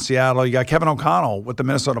Carroll out in Seattle, you got Kevin O'Connell with the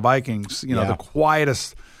Minnesota Vikings, the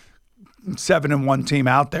quietest 7-1 team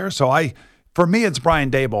out there. So for me, it's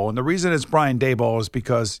Brian Daboll. And the reason it's Brian Daboll is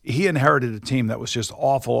because he inherited a team that was just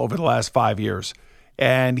awful over the last 5 years.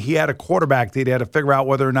 And he had a quarterback that he had to figure out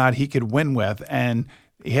whether or not he could win with. And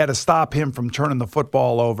he had to stop him from turning the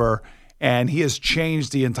football over. And he has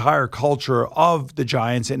changed the entire culture of the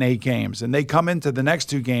Giants in 8 games. And they come into the next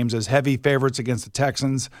 2 games as heavy favorites against the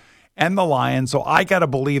Texans and the Lions. So I got to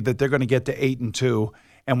believe that they're going to get to 8-2.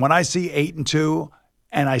 And when I see 8-2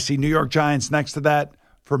 and I see New York Giants next to that,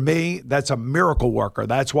 for me, that's a miracle worker.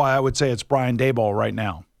 That's why I would say it's Brian Daboll right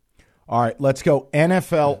now. All right, let's go.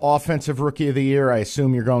 NFL Offensive Rookie of the Year. I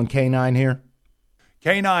assume you're going K9 here?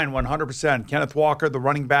 K9, 100%. Kenneth Walker, the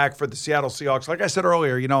running back for the Seattle Seahawks. Like I said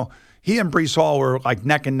earlier, he and Breece Hall were like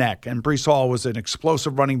neck and neck, and Breece Hall was an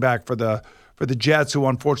explosive running back for the Jets, who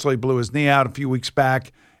unfortunately blew his knee out a few weeks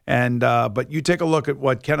back. And but you take a look at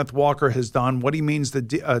what Kenneth Walker has done, what he means to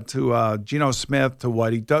Geno Smith, to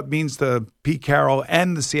what he means to Pete Carroll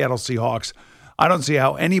and the Seattle Seahawks. I don't see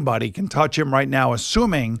how anybody can touch him right now,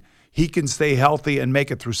 assuming he can stay healthy and make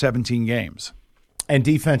it through 17 games. And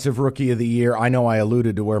Defensive Rookie of the Year, I know I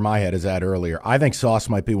alluded to where my head is at earlier. I think Sauce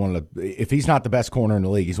might be one of the, if he's not the best corner in the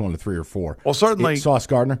league, he's one of the 3 or 4. Well, certainly. Sauce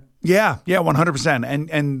Gardner? Yeah, 100%.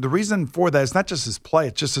 And the reason for that is not just his play,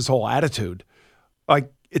 it's just his whole attitude.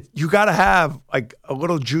 Like, you got to have like a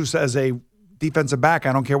little juice as a defensive back.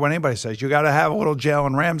 I don't care what anybody says. You got to have a little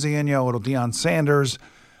Jalen Ramsey in you, a little Deion Sanders.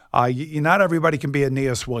 Not everybody can be a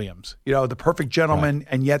Aeneas Williams, the perfect gentleman, right,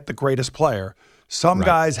 and yet the greatest player. Some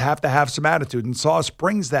guys have to have some attitude, and Sauce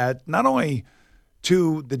brings that not only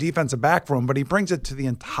to the defensive back room, but he brings it to the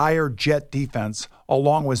entire Jet defense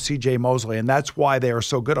along with C.J. Mosley, and that's why they are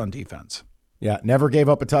so good on defense. Yeah, never gave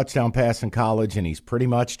up a touchdown pass in college, and he's pretty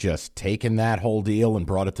much just taken that whole deal and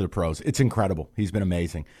brought it to the pros. It's incredible. He's been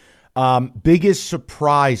amazing. Biggest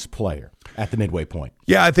surprise player at the midway point?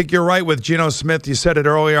 Yeah, I think you're right with Geno Smith. You said it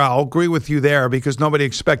earlier. I'll agree with you there because nobody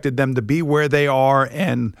expected them to be where they are.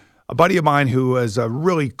 And a buddy of mine who is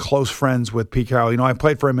really close friends with Pete Carroll, I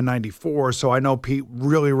played for him in '94, so I know Pete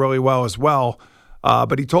really, really well as well.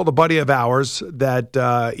 But he told a buddy of ours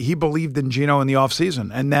that he believed in Geno in the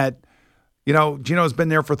offseason and that Geno's been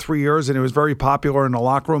there for 3 years, and he was very popular in the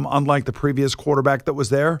locker room, unlike the previous quarterback that was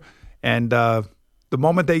there. And the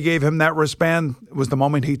moment they gave him that wristband was the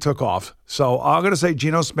moment he took off. So I'm going to say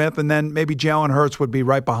Geno Smith, and then maybe Jalen Hurts would be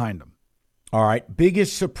right behind him. All right.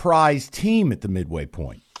 Biggest surprise team at the midway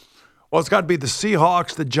point? Well, it's got to be the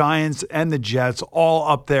Seahawks, the Giants, and the Jets all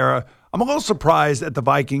up there. I'm a little surprised at the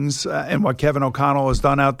Vikings and what Kevin O'Connell has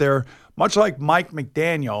done out there, much like Mike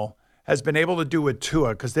McDaniel has been able to do with Tua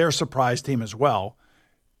because they're a surprise team as well.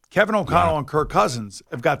 Kevin O'Connell and Kirk Cousins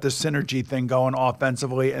have got this synergy thing going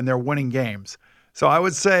offensively, and they're winning games. So I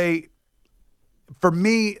would say, for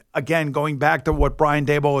me, again, going back to what Brian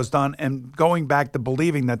Daboll has done and going back to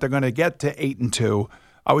believing that they're going to get to 8-2,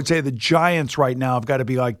 I would say the Giants right now have got to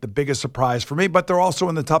be like the biggest surprise for me, but they're also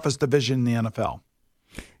in the toughest division in the NFL.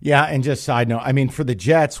 Yeah, and just side note, for the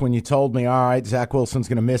Jets, when you told me, all right, Zach Wilson's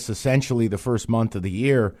going to miss essentially the first month of the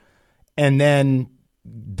year, and then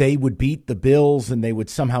they would beat the Bills and they would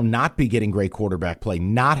somehow not be getting great quarterback play,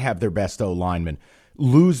 not have their best O-lineman,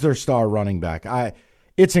 lose their star running back.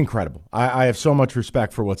 It's incredible. I have so much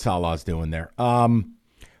respect for what Salah's doing there.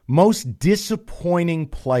 Most disappointing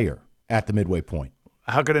player at the midway point?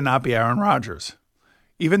 How could it not be Aaron Rodgers?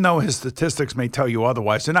 Even though his statistics may tell you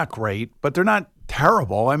otherwise, they're not great, but they're not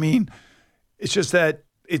terrible. It's just that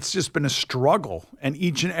it's just been a struggle. And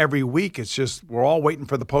each and every week, it's just we're all waiting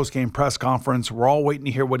for the post-game press conference. We're all waiting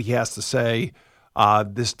to hear what he has to say.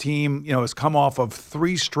 This team, has come off of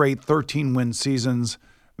 3 straight 13-win seasons.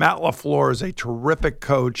 Matt LaFleur is a terrific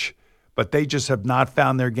coach, but they just have not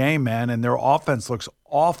found their game, man, and their offense looks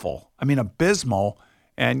awful. Abysmal.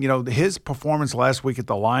 And, his performance last week at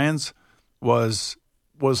the Lions was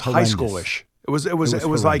high schoolish. It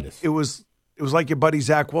was like your buddy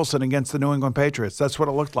Zach Wilson against the New England Patriots. That's what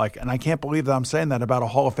it looked like. And I can't believe that I'm saying that about a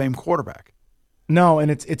Hall of Fame quarterback. No,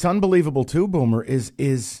 and it's unbelievable too, Boomer,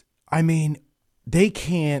 they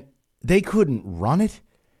couldn't run it.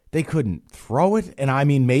 They couldn't throw it.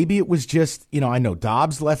 And maybe it was just, I know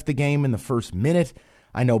Dobbs left the game in the first minute.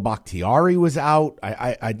 I know Bakhtiari was out.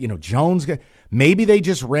 Jones. Maybe they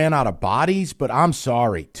just ran out of bodies, but I'm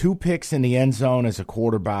sorry. 2 picks in the end zone as a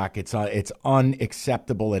quarterback, it's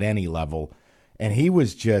unacceptable at any level. And he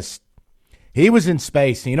was in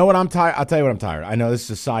space. And you know what I'm tired? I'll tell you what I'm tired. I know this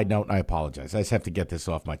is a side note, and I apologize. I just have to get this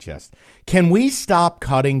off my chest. Can we stop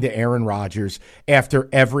cutting to Aaron Rodgers after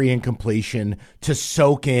every incompletion to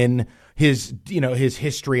soak in his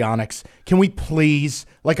histrionics? Can we please?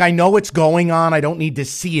 I know it's going on. I don't need to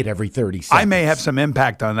see it every 30 seconds. I may have some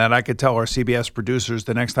impact on that. I could tell our CBS producers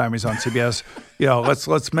the next time he's on CBS,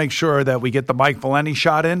 let's make sure that we get the Mike Valenti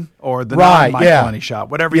shot in or the non-Mike Valenti shot,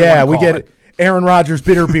 whatever you want to call it. Yeah, we get Aaron Rodgers'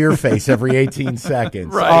 bitter beer face every 18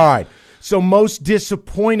 seconds. Right. All right. So most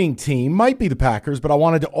disappointing team might be the Packers, but I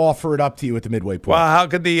wanted to offer it up to you at the midway point. Well, how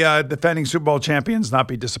could the defending Super Bowl champions not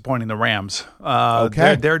be disappointing the Rams?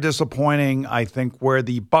 Okay. They're disappointing. I think where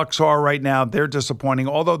the Bucs are right now, they're disappointing.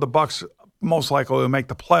 Although the Bucs most likely will make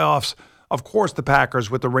the playoffs. Of course, the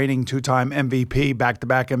Packers with the reigning 2-time MVP,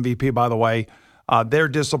 back-to-back MVP, by the way, they're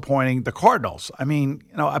disappointing. The Cardinals,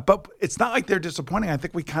 but it's not like they're disappointing. I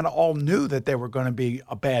think we kind of all knew that they were going to be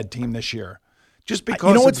a bad team this year. Just because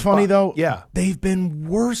you know what's funny, though? Yeah. They've been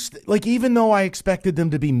worse. Even though I expected them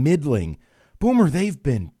to be middling, Boomer, they've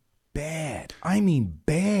been bad. I mean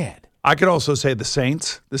bad. I could also say the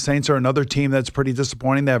Saints. The Saints are another team that's pretty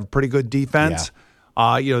disappointing. They have a pretty good defense.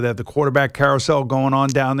 Yeah. They have the quarterback carousel going on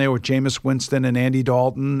down there with Jameis Winston and Andy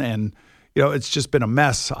Dalton, and it's just been a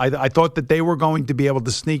mess. I thought that they were going to be able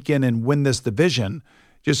to sneak in and win this division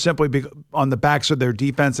just simply on the backs of their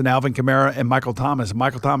defense and Alvin Kamara and Michael Thomas.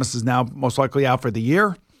 Michael Thomas is now most likely out for the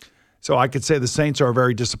year. So I could say the Saints are a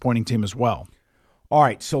very disappointing team as well. All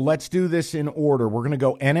right, so let's do this in order. We're going to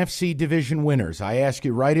go NFC division winners. I ask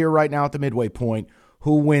you right here, right now at the midway point,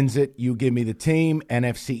 who wins it? You give me the team.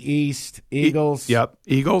 NFC East, Eagles. Yep,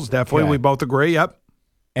 Eagles, definitely. Okay. We both agree, yep.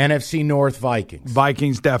 NFC North, Vikings.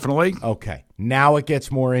 Vikings, definitely. Okay, now it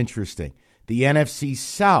gets more interesting. The NFC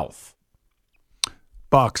South.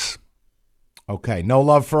 Bucks. Okay, no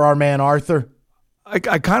love for our man Arthur? I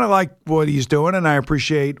kind of like what he's doing, and I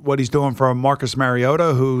appreciate what he's doing for Marcus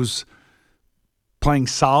Mariota, who's playing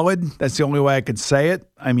solid. That's the only way I could say it.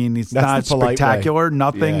 It's not spectacular,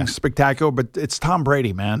 nothing spectacular, but it's Tom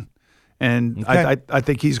Brady, man. And okay. I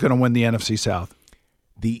think he's going to win the NFC South.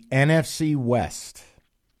 The NFC West.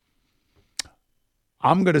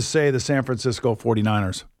 I'm going to say the San Francisco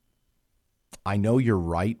 49ers. I know you're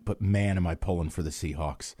right, but man, am I pulling for the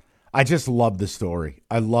Seahawks. I just love the story.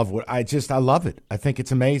 I love it. I think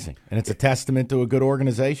it's amazing, and it's a testament to a good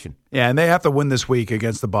organization. Yeah, and they have to win this week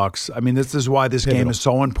against the Bucs. This is why this game is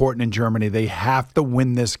so important in Germany. They have to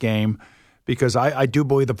win this game because I do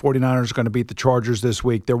believe the 49ers are going to beat the Chargers this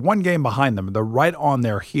week. They're one game behind them. They're right on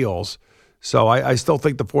their heels. So I still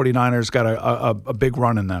think the 49ers got a big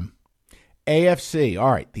run in them. AFC.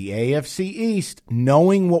 All right, the AFC East,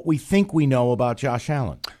 knowing what we think we know about Josh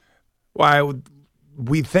Allen. Well,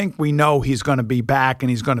 we think we know he's going to be back and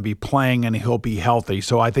he's going to be playing and he'll be healthy.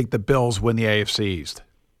 So I think the Bills win the AFC East.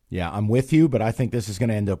 Yeah, I'm with you, but I think this is going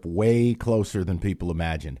to end up way closer than people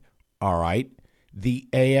imagined. All right, the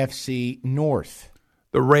AFC North.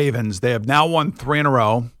 The Ravens, they have now won 3 in a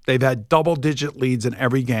row. They've had double-digit leads in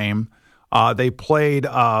every game. They played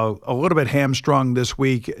a little bit hamstrung this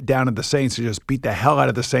week down at the Saints. They just beat the hell out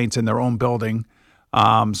of the Saints in their own building.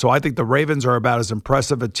 So I think the Ravens are about as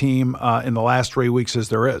impressive a team in the last 3 weeks as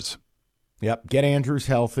there is. Yep. Get Andrews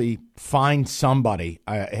healthy. Find somebody.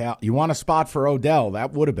 You want a spot for Odell?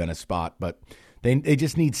 That would have been a spot, but they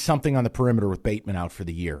just need something on the perimeter with Bateman out for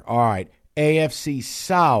the year. All right. AFC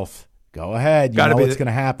South. Go ahead. You know what's going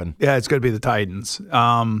to happen. Yeah, it's going to be the Titans.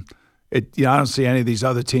 I don't see any of these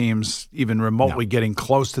other teams even remotely getting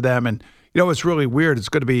close to them. And, it's really weird. It's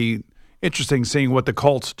going to be interesting seeing what the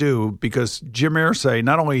Colts do because Jim Irsay,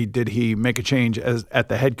 not only did he make a change at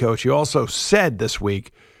the head coach, he also said this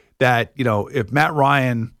week that, if Matt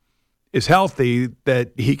Ryan is healthy,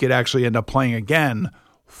 that he could actually end up playing again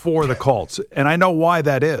for the Colts. And I know why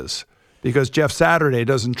that is because Jeff Saturday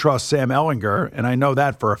doesn't trust Sam Ehlinger, and I know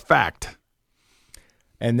that for a fact.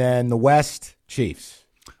 And then the West, Chiefs.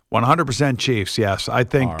 100% Chiefs, yes. I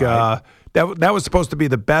think that was supposed to be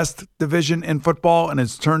the best division in football, and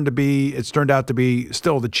it's turned out to be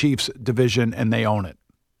still the Chiefs division, and they own it.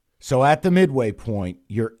 So at the midway point,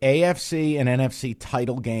 your AFC and NFC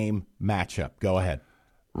title game matchup. Go ahead.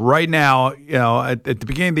 Right now, at the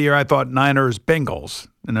beginning of the year, I thought Niners-Bengals,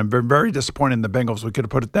 and I've been very disappointed in the Bengals. We could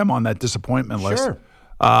have put them on that disappointment list. Sure.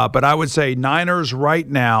 But I would say Niners right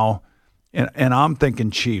now, and I'm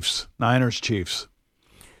thinking Chiefs. Niners-Chiefs.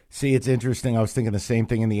 See, it's interesting. I was thinking the same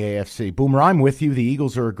thing in the AFC. Boomer, I'm with you. The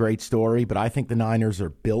Eagles are a great story, but I think the Niners are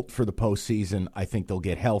built for the postseason. I think they'll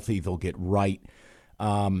get healthy. They'll get right.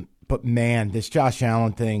 But, man, this Josh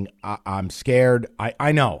Allen thing, I'm scared.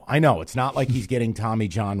 I know. It's not like he's getting Tommy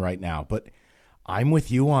John right now, but I'm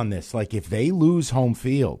with you on this. Like, if they lose home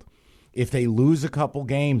field, if they lose a couple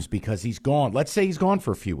games because he's gone, let's say he's gone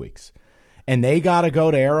for a few weeks, and they got to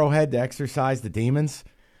go to Arrowhead to exercise the demons,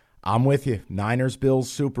 I'm with you. Niners,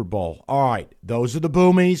 Bills, Super Bowl. All right, those are the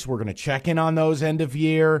boomies. We're going to check in on those end of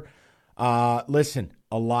year. Listen,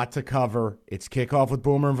 a lot to cover. It's Kickoff with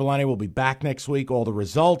Boomer and Valenti. We'll be back next week. All the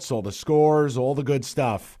results, all the scores, all the good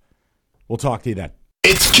stuff. We'll talk to you then.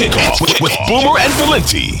 It's Kickoff with Boomer and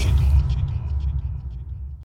Valenti.